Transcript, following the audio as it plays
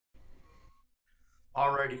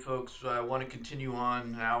Alrighty, folks, I want to continue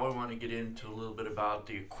on. Now I want to get into a little bit about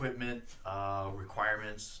the equipment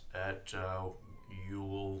requirements that you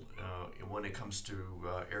will, when it comes to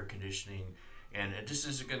air conditioning. And this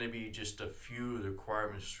is going to be just a few of the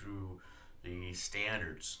requirements through the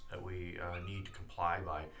standards that we need to comply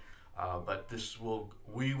by. But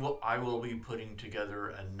I will be putting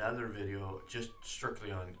together another video just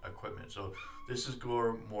strictly on equipment. So this is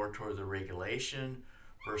going more toward the regulation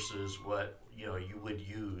versus what you would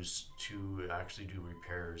use to actually do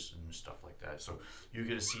repairs and stuff like that. So you're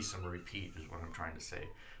going to see some repeat is what I'm trying to say.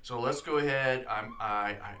 So let's go ahead.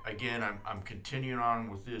 I'm continuing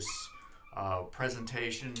on with this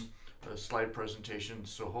presentation, slide presentation.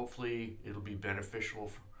 So hopefully it'll be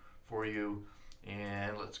beneficial for you.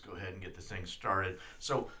 And let's go ahead and get the thing started.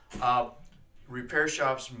 So repair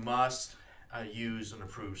shops must use an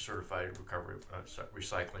approved certified recovery,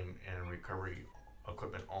 recycling and recovery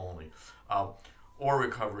equipment only, or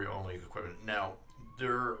recovery only equipment. Now,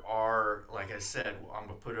 there are, like I said, I'm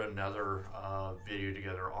gonna put another video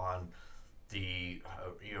together on the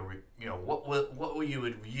what you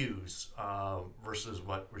would use versus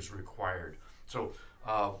what was required. So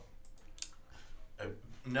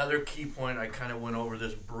another key point, I kind of went over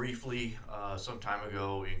this briefly some time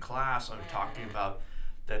ago in class. I'm talking about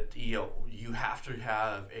that you have to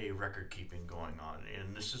have a record keeping going on,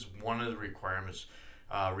 and this is one of the requirements.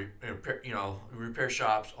 Repair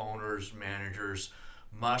shops, owners, managers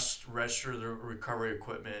must register the recovery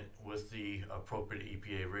equipment with the appropriate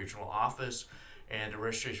EPA regional office, and the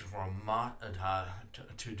registration form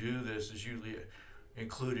to do this is usually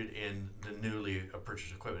included in the newly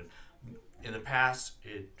purchased equipment. In the past,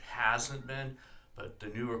 it hasn't been, but the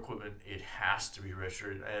new equipment, it has to be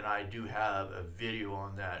registered, and I do have a video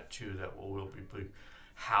on that too that we'll be putting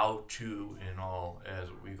how to and all as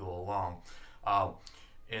we go along.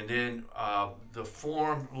 And then the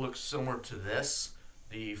form looks similar to this.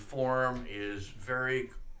 The form is very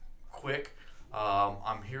quick.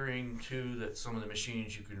 I'm hearing too that some of the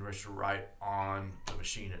machines you can register right on the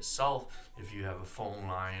machine itself if you have a phone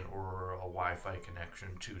line or a Wi-Fi connection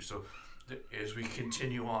too. So as we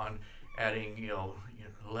continue on adding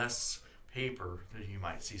less paper, that you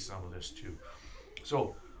might see some of this too.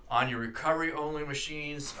 So on your recovery only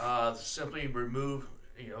machines, simply remove,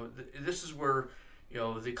 this is where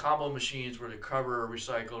the combo machines where the cover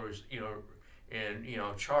recyclers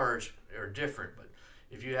and charge are different. But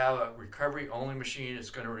if you have a recovery only machine, it's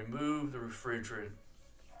going to remove the refrigerant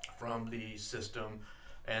from the system,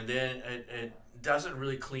 and then it doesn't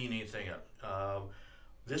really clean anything up.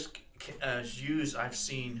 This is used, I've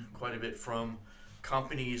seen quite a bit from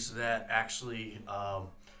companies that actually are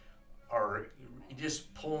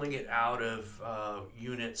just pulling it out of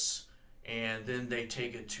units, and then they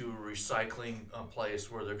take it to a recycling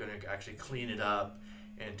place where they're going to actually clean it up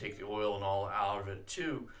and take the oil and all out of it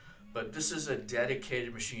too. But this is a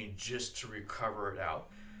dedicated machine just to recover it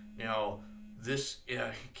out. Now, this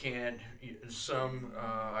I've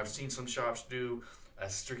seen some shops do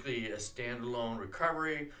strictly a standalone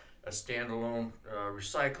recovery, a standalone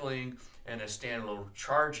recycling, and a standalone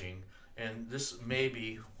charging. And this may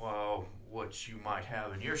be what you might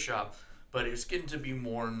have in your shop, but it's getting to be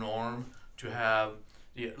more norm to have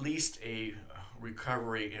at least a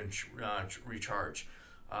recovery and recharge.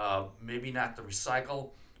 Maybe not the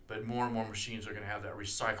recycle, but more and more machines are going to have that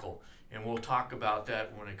recycle. And we'll talk about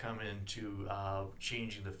that when it come into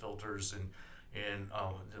changing the filters and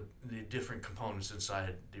the different components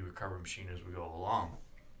inside the recovery machine as we go along.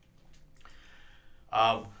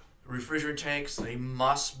 Refrigerant tanks, they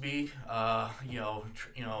must be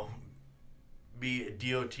be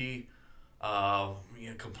DOT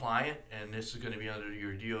compliant, and this is going to be under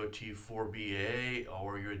your DOT 4BA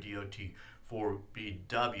or your DOT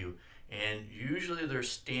 4BW, and usually they're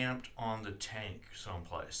stamped on the tank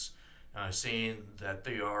someplace saying that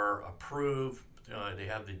they are approved. They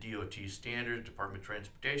have the DOT standards, Department of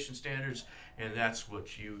Transportation standards, and that's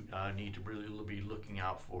what you need to really be looking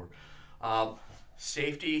out for.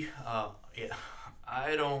 Safety,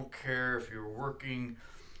 I don't care if you're working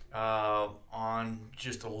on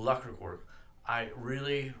just electric work. I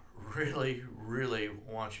really, really, really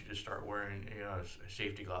want you to start wearing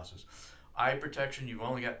safety glasses. Eye protection, you've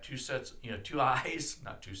only got two sets, two eyes,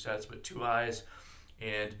 not two sets, but two eyes,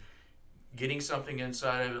 and getting something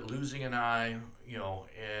inside of it, losing an eye,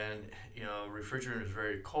 and refrigerant is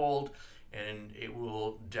very cold, and it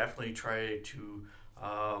will definitely try to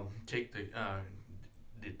take the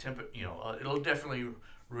temperature. It'll definitely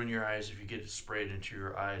ruin your eyes if you get it sprayed into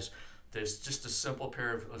your eyes. There's just a simple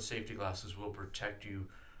pair of safety glasses will protect you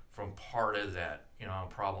from part of that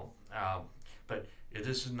problem. but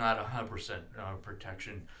this is not 100%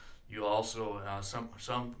 protection. You also, some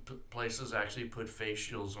places actually put face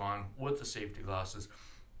shields on with the safety glasses.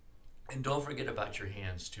 And don't forget about your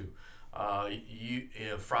hands too.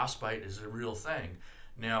 Frostbite is a real thing.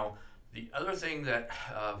 Now, the other thing that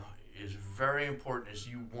is very important is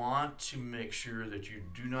you want to make sure that you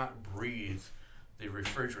do not breathe the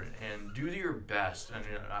refrigerant, and do your best. And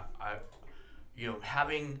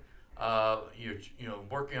having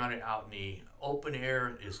working on it out in the open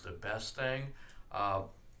air is the best thing.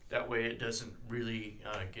 That way, it doesn't really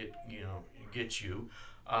get you.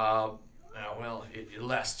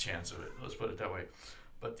 Less chance of it. Let's put it that way.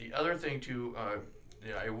 But the other thing too,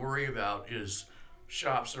 I worry about is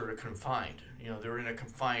shops that are confined. They're in a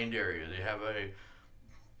confined area. They have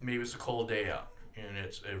maybe it's a cold day out, and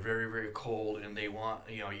it's very, very cold, and they want,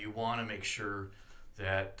 you want to make sure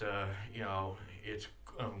that it's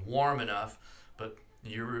warm enough, but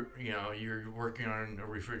you're working on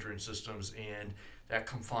refrigerant systems, and that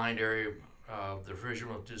confined area, the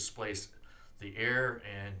refrigerant will displace the air,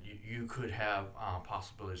 and you could have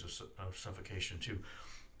possibilities of suffocation too.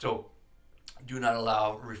 So do not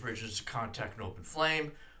allow refrigerants to contact an open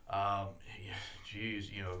flame.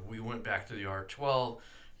 We went back to the R12.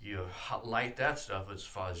 You light that stuff, it's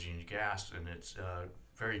phosgene gas, and it's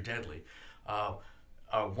very deadly.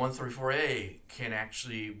 134A can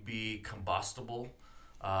actually be combustible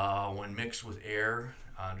when mixed with air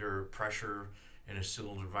under pressure in a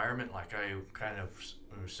sealed environment, like I kind of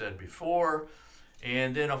said before.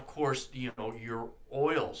 And then, of course, your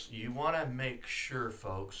oils. You want to make sure,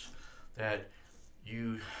 folks, that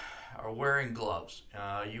you are wearing gloves.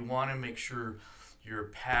 You want to make sure your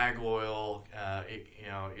PAG oil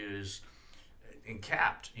is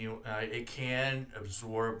encapped. It can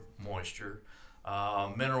absorb moisture.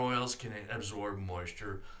 Mineral oils can absorb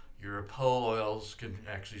moisture. Your PO oils can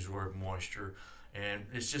actually absorb moisture. And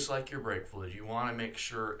it's just like your brake fluid. You want to make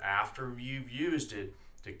sure after you've used it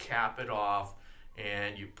to cap it off,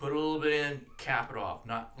 and you put a little bit in, cap it off,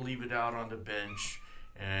 not leave it out on the bench,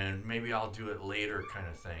 and maybe I'll do it later kind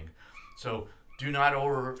of thing. So do not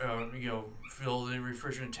fill the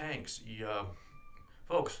refrigerant tanks.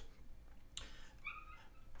 Folks,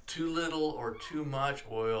 too little or too much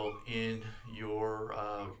oil in your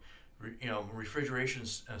refrigeration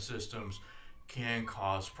systems can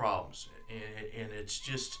cause problems, and it's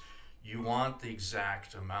just, you want the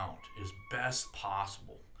exact amount as best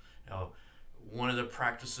possible. One of the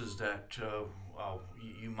practices that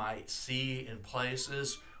you might see in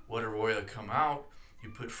places, whatever oil come out, you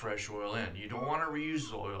put fresh oil in. You don't want to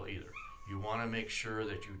reuse the oil either. You want to make sure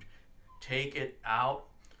that you take it out,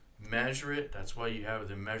 measure it. That's why you have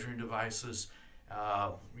the measuring devices.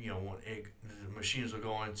 The machines will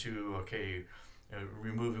go into,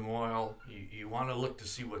 removing oil. You want to look to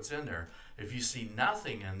see what's in there. If you see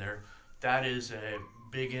nothing in there, that is a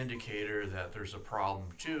big indicator that there's a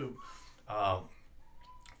problem too.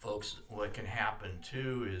 Folks, what can happen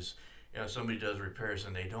too is, somebody does repairs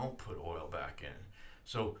and they don't put oil back in.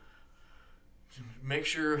 So make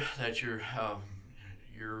sure that you're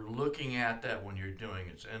looking at that when you're doing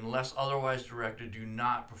it. Unless otherwise directed, do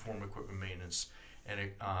not perform equipment maintenance and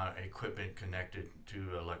equipment connected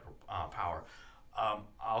to electrical power.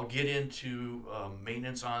 I'll get into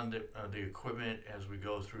maintenance on the equipment as we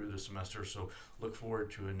go through the semester, so look forward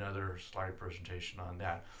to another slide presentation on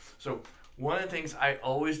that. So one of the things I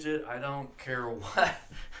always did, I don't care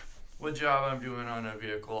what job I'm doing on a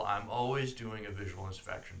vehicle, I'm always doing a visual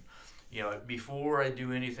inspection. Before I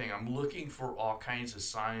do anything, I'm looking for all kinds of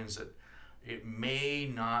signs that it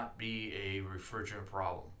may not be a refrigerant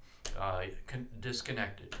problem.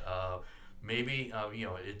 Disconnected. Maybe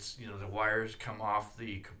it's the wires come off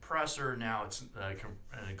the compressor. Now it's and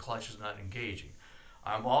the clutch is not engaging.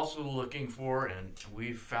 I'm also looking for, and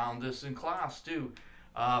we found this in class too,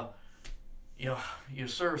 your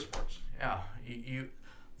service ports. Yeah,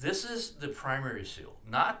 this is the primary seal,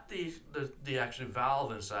 not the actual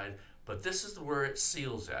valve inside, but this is where it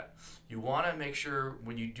seals at. You want to make sure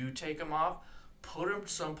when you do take them off, put them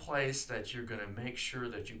someplace that you're going to make sure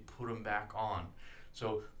that you put them back on.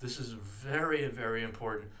 So this is very, very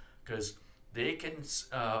important, because they can,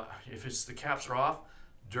 if it's the caps are off,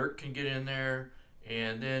 dirt can get in there,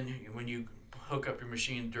 and then when you hook up your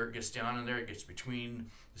machine, dirt gets down in there, it gets between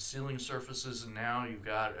the sealing surfaces, and now you've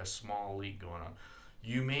got a small leak going on.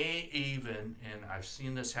 You may even, and I've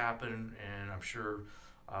seen this happen, and I'm sure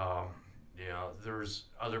there's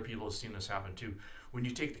other people have seen this happen too. When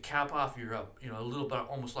you take the cap off, you're up, a little bit,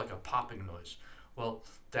 almost like a popping noise. Well,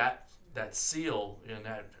 that seal in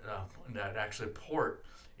that actually port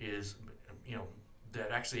is,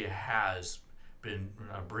 that actually has been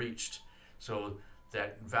breached. So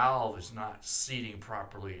that valve is not seating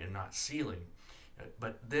properly and not sealing.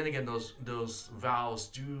 But then again, those valves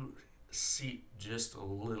do seat just a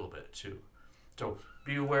little bit too. So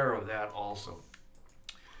be aware of that also.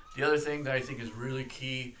 The other thing that I think is really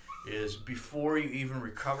key is before you even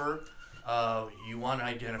recover, you want to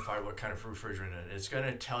identify what kind of refrigerant it is. It's going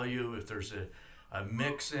to tell you if there's a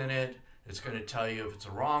mix in it. It's going to tell you if it's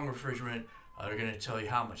a wrong refrigerant. They're going to tell you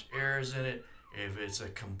how much air is in it. If it's a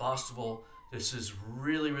combustible, this is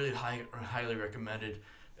really, really highly recommended.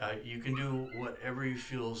 You can do whatever you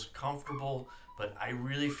feel is comfortable, but I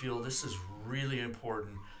really feel this is really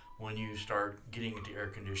important when you start getting into air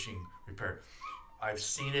conditioning repair. I've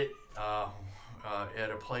seen it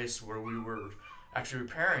at a place where we were actually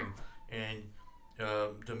repairing, and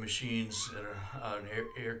the machines at an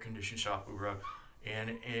air conditioning shop we were at,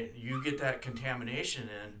 and you get that contamination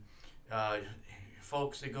in,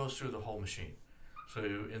 folks, it goes through the whole machine. So,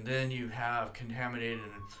 and then you have contaminated,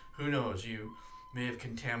 and who knows, you may have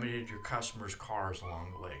contaminated your customers' cars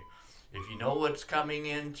along the way. If you know what's coming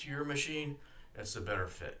into your machine, that's a better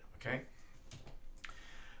fit, okay?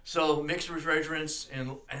 So mixed refrigerants,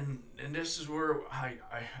 and this is where I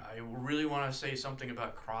really want to say something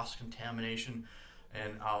about cross-contamination,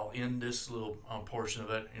 and I'll end this little portion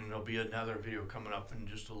of it, and there'll be another video coming up in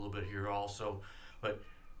just a little bit here also. But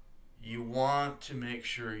you want to make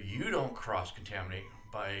sure you don't cross-contaminate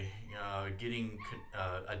by getting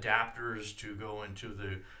adapters to go into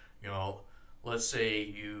the, let's say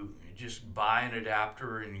you just buy an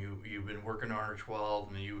adapter and you've been working on R12,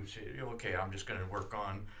 and you say, okay, I'm just going to work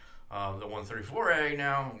on the 134A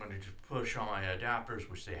now. I'm going to just push on my adapters,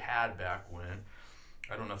 which they had back when.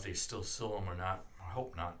 I don't know if they still sell them or not. I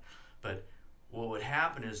hope not. But what would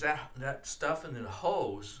happen is that stuff in the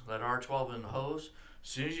hose, that R12 in the hose, as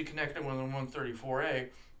soon as you connect it with the 134A,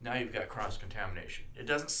 now you've got cross-contamination. It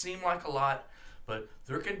doesn't seem like a lot, but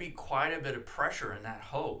there can be quite a bit of pressure in that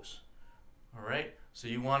hose. All right? So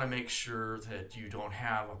you want to make sure that you don't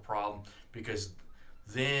have a problem, because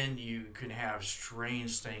then you can have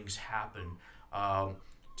strange things happen.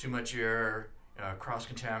 Too much air,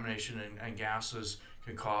 cross-contamination, and gases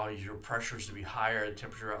can cause your pressures to be higher, the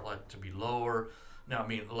temperature outlet to be lower. Now, I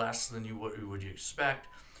mean, less than you would expect,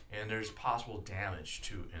 and there's possible damage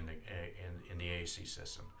to in the AC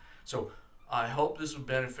system. So I hope this was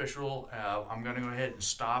beneficial. I'm going to go ahead and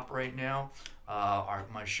stop right now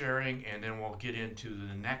my sharing, and then we'll get into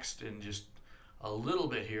the next in just a little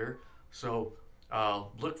bit here. So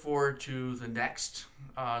look forward to the next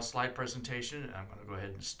slide presentation. I'm going to go ahead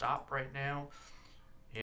and stop right now.